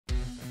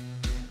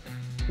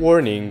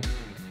Warning,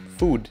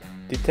 food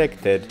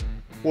detected.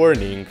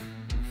 Warning,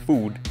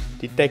 food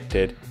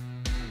detected.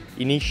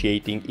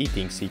 Initiating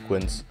eating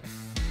sequence.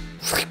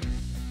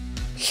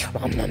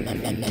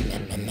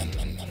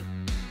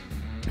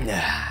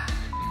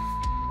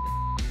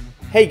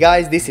 Hey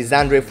guys, this is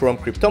Andre from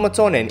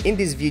Cryptomaton, and in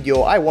this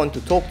video I want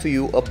to talk to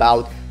you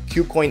about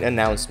Kucoin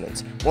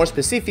announcements. More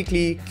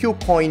specifically,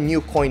 Kucoin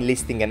new coin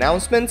listing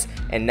announcements,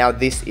 and now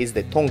this is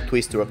the tongue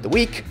twister of the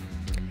week.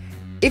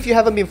 If you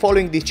haven't been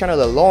following this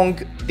channel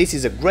along, this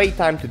is a great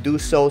time to do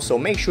so, so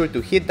make sure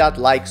to hit that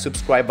like,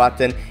 subscribe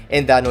button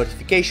and that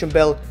notification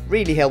bell,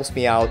 really helps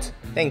me out,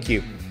 thank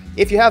you.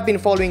 If you have been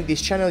following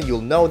this channel, you'll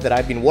know that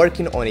I've been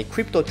working on a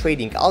crypto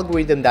trading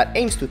algorithm that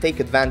aims to take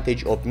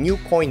advantage of new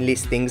coin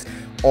listings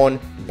on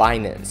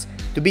Binance.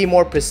 To be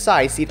more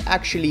precise, it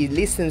actually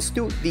listens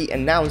to the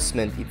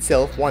announcement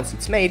itself once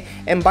it's made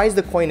and buys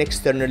the coin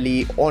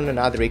externally on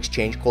another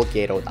exchange called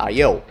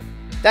Gate.io.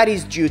 That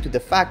is due to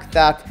the fact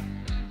that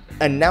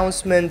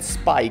announcement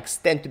spikes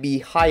tend to be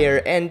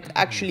higher and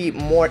actually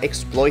more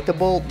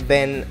exploitable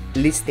than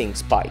listing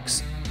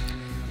spikes.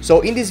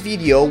 So in this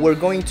video, we're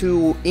going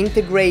to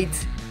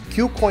integrate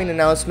Kucoin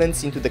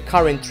announcements into the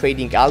current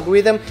trading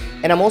algorithm,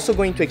 and I'm also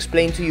going to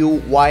explain to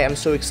you why I'm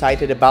so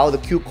excited about the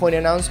Kucoin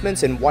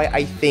announcements and why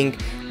I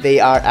think they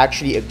are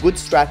actually a good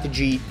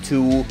strategy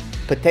to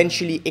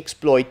potentially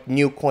exploit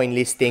new coin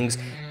listings,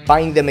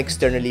 buying them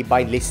externally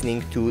by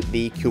listening to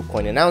the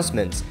Kucoin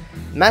announcements.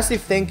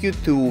 Massive thank you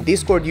to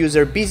Discord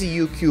user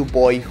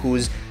BusyUQBoy,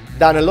 who's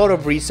done a lot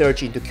of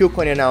research into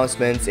Kucoin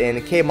announcements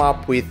and came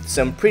up with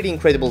some pretty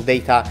incredible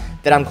data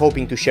that I'm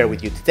hoping to share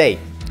with you today.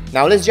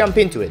 Now let's jump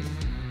into it.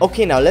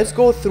 Okay, now let's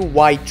go through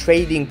why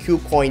trading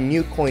Kucoin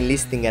new coin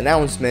listing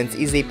announcements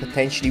is a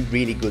potentially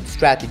really good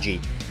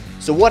strategy.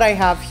 So what I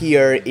have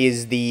here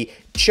is the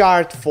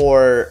chart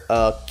for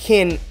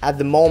KIN at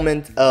the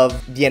moment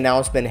of the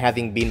announcement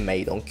having been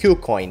made on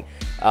Kucoin.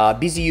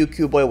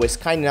 BusyUQBoy was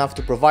kind enough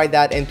to provide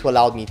that and to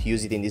allow me to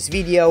use it in this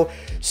video.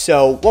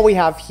 So what we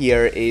have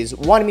here is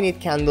 1 minute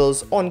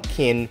candles on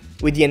KIN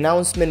with the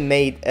announcement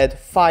made at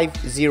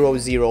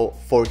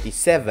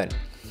 5:00:47.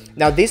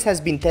 Now this has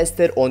been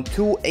tested on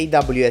two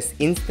AWS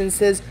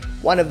instances,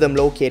 one of them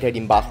located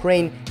in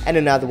Bahrain and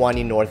another one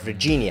in North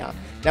Virginia.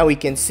 Now we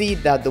can see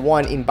that the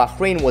one in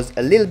Bahrain was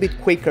a little bit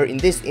quicker in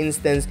this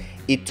instance.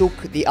 It took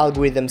the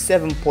algorithm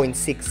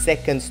 7.6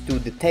 seconds to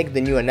detect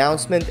the new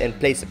announcement and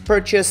place a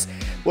purchase,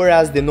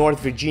 whereas the North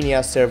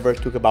Virginia server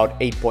took about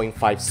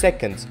 8.5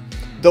 seconds.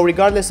 Though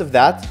regardless of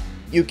that,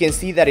 you can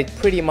see that it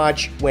pretty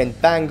much went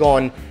bang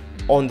on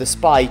the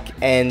spike,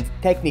 and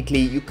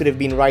technically you could have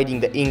been riding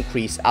the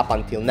increase up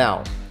until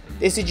now.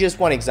 This is just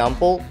one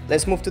example.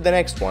 Let's move to the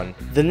next one.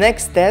 The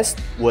next test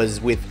was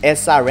with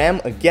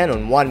SRM, again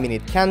on 1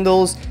 minute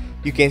candles.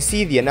 You can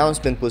see the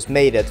announcement was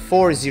made at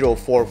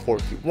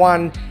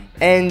 4:04:41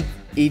 and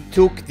it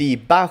took the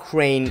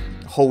Bahrain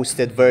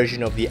hosted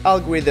version of the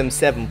algorithm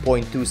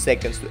 7.2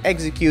 seconds to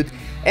execute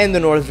and the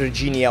North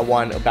Virginia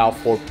one about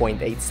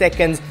 4.8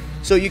 seconds.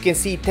 So you can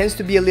see it tends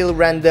to be a little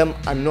random.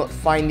 I'm not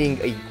finding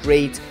a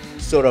great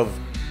sort of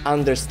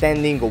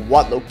understanding of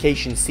what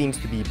location seems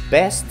to be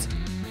best.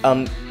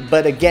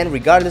 But again,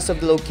 regardless of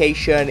the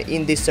location,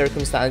 in this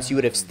circumstance, you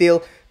would have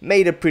still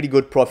made a pretty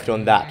good profit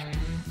on that.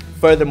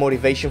 Further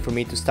motivation for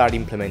me to start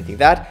implementing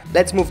that.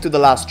 Let's move to the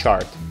last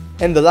chart.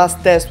 And the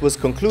last test was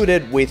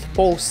concluded with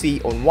Pulse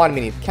on 1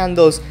 minute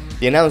candles.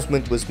 The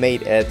announcement was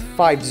made at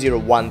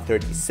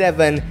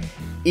 5:01:37.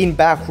 In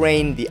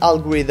Bahrain, the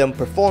algorithm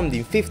performed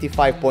in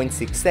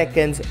 55.6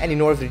 seconds and in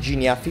North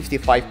Virginia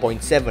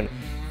 55.7.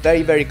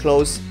 Very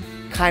close.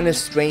 Kind of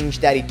strange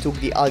that it took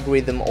the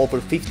algorithm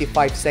over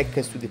 55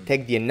 seconds to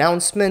detect the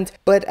announcement,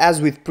 but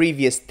as with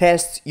previous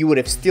tests, you would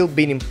have still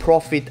been in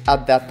profit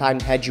at that time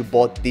had you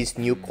bought this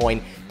new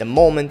coin the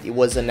moment it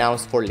was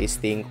announced for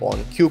listing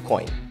on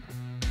Kucoin.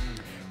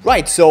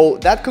 Right, so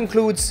that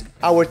concludes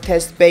our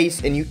test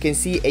base, and you can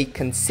see a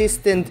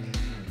consistent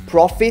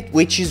profit,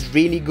 which is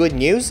really good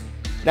news.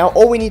 Now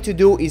all we need to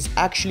do is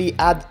actually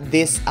add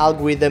this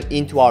algorithm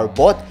into our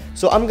bot.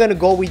 So I'm gonna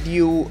go with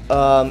you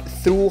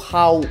through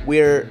how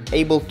we're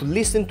able to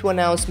listen to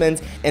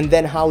announcements and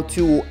then how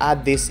to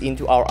add this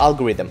into our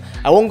algorithm.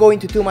 I won't go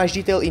into too much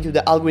detail into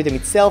the algorithm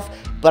itself,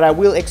 but I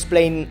will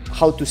explain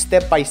how to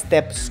step by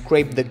step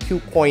scrape the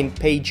Kucoin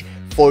page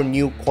for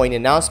new coin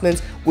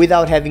announcements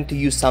without having to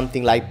use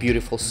something like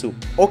Beautiful Soup.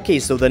 Okay,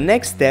 so the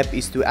next step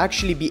is to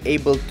actually be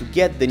able to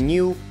get the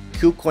new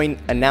Kucoin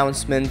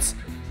announcements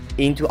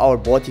into our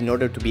bot in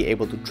order to be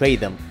able to trade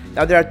them.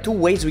 Now there are two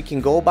ways we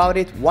can go about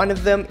it. One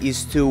of them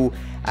is to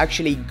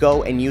actually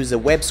go and use a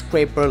web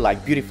scraper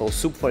like Beautiful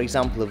Soup, for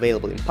example,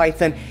 available in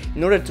Python,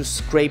 in order to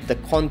scrape the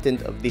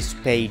content of this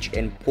page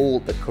and pull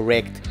the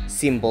correct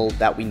symbol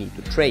that we need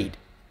to trade.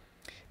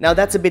 Now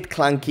that's a bit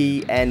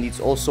clunky and it's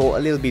also a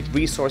little bit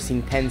resource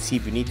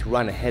intensive. You need to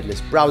run a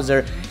headless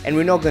browser, and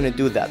we're not going to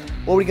do that.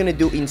 What we're going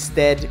to do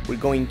instead,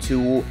 we're going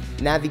to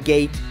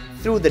navigate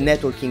through the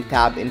networking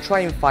tab and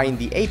try and find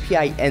the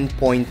API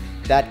endpoint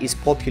that is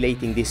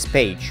populating this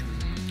page.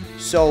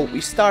 So we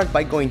start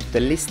by going to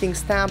the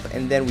listings tab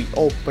and then we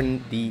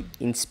open the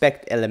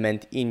inspect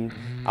element in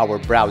our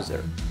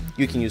browser.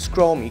 You can use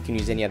Chrome, you can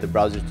use any other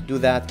browser to do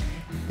that.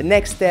 The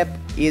next step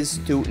is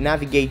to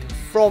navigate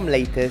from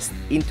latest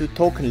into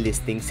token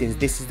listings, since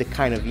this is the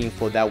kind of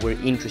info that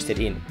we're interested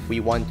in. We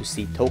want to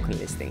see token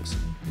listings.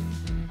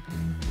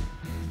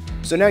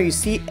 So now you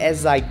see,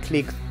 as I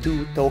click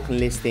to token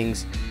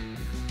listings,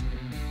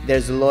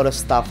 there's a lot of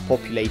stuff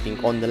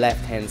populating on the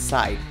left hand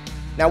side.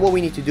 Now what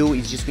we need to do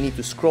is we need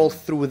to scroll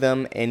through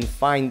them and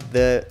find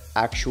the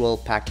actual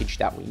package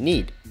that we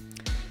need.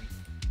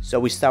 So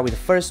we start with the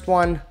first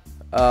one.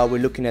 We're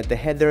looking at the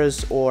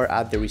headers or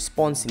at the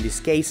response. In this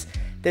case,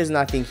 there's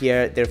nothing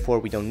here, therefore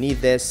we don't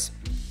need this.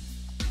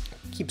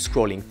 Keep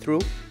scrolling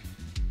through.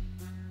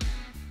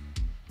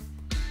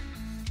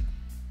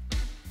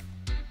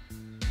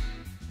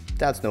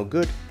 That's no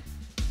good.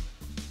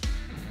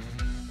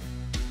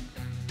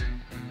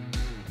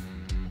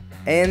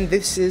 And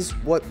this is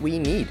what we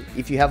need.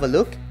 If you have a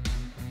look,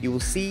 you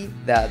will see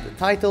that the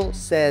title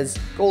says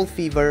Gold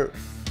Fever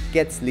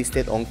gets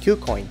listed on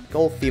Kucoin.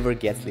 Gold Fever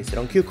gets listed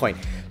on Kucoin.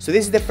 So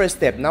this is the first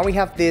step. Now we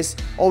have this.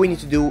 All we need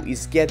to do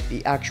is get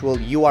the actual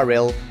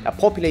URL that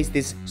populates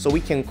this so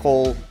we can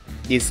call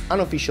this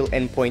unofficial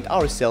endpoint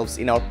ourselves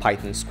in our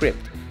Python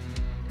script.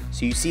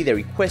 So you see the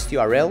request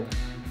URL.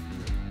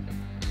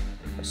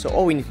 So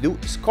all we need to do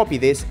is copy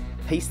this,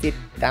 paste it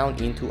down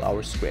into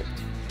our script.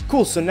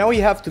 Cool, so now we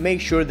have to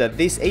make sure that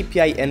this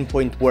API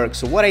endpoint works.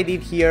 So what I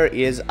did here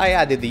is I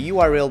added the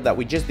URL that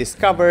we just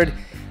discovered.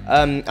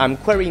 I'm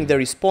querying the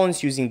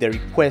response using the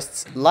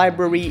requests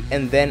library,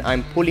 and then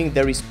I'm pulling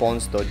the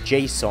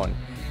response.json.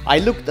 I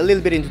looked a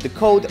little bit into the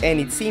code and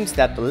it seems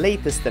that the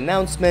latest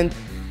announcement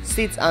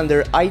sits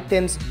under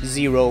items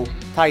 0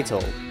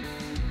 title.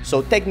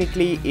 So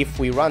technically, if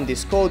we run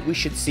this code, we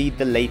should see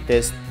the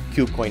latest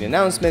Kucoin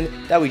announcement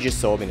that we just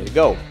saw a minute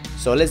ago.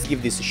 So let's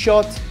give this a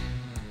shot.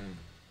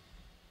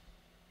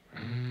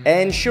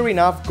 And sure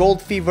enough,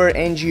 Gold Fever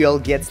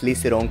NGL gets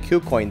listed on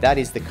Kucoin. That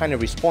is the kind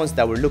of response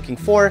that we're looking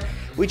for,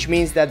 which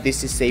means that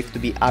this is safe to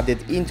be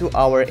added into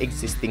our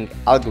existing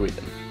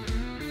algorithm.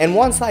 And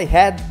once I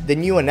had the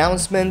new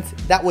announcement,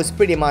 that was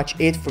pretty much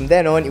it. From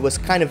then on, it was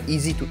kind of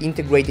easy to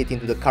integrate it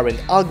into the current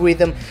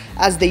algorithm,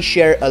 as they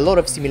share a lot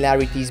of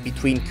similarities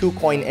between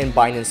Kucoin and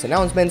Binance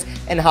announcements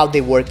and how they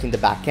work in the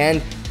back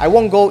end. I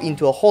won't go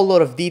into a whole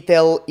lot of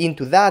detail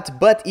into that,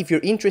 but if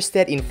you're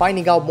interested in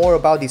finding out more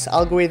about this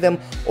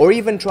algorithm or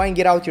even trying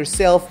it out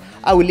yourself,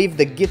 I will leave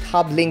the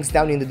GitHub links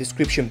down in the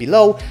description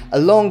below,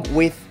 along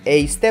with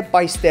a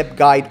step-by-step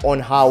guide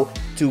on how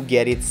to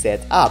get it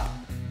set up.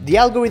 The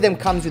algorithm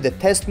comes with a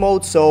test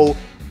mode, so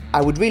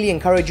I would really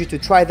encourage you to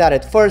try that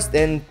at first,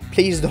 and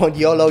please don't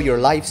YOLO your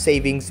life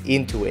savings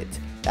into it.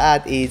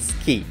 That is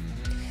key.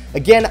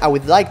 Again, I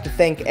would like to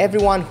thank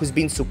everyone who's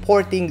been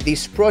supporting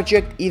this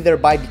project, either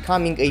by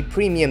becoming a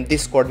premium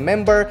Discord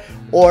member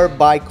or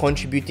by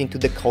contributing to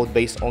the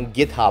codebase on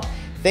GitHub.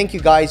 Thank you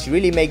guys, you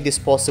really make this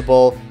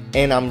possible,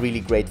 and I'm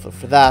really grateful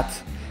for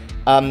that.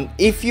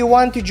 If you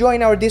want to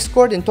join our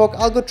Discord and talk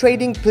algo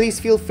trading, please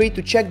feel free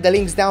to check the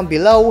links down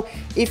below.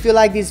 If you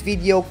like this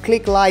video,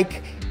 click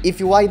like. If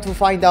you want to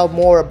find out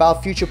more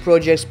about future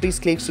projects, please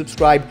click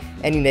subscribe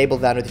and enable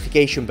that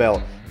notification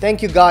bell.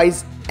 Thank you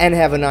guys, and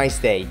have a nice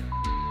day.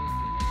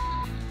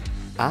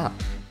 Ah,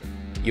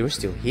 you're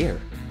still here.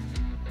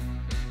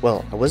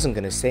 Well, I wasn't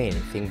gonna say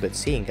anything, but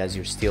seeing as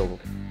you're still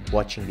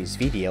watching this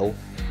video,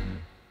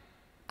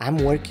 I'm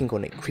working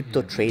on a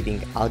crypto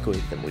trading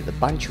algorithm with a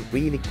bunch of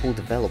really cool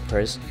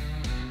developers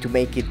to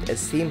make it as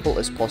simple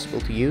as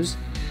possible to use.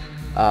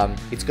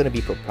 It's going to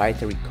be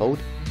proprietary code,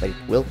 but it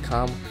will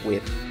come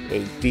with a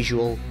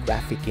visual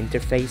graphic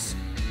interface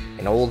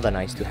and all the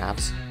nice to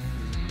haves.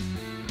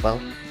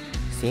 Well,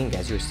 seeing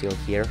as you're still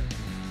here,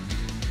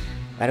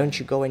 why don't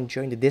you go and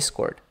join the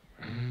Discord?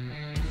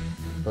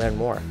 Learn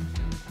more.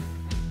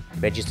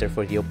 Register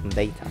for the open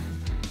beta.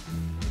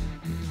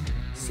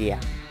 See ya.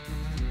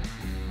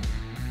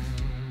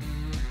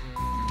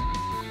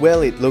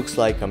 Well, it looks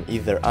like I'm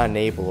either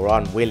unable or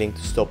unwilling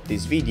to stop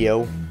this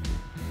video.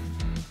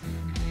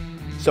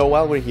 So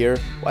while we're here,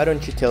 why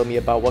don't you tell me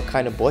about what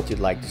kind of bot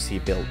you'd like to see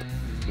built?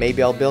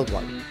 Maybe I'll build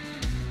one.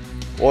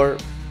 Or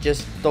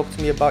just talk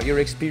to me about your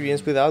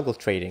experience with algo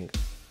trading.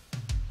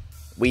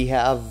 We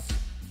have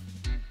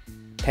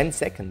 10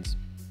 seconds.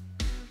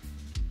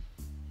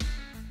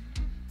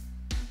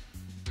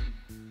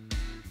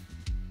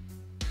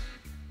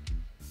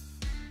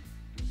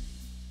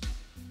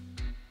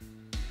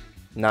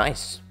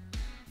 Nice.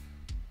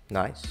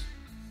 Nice.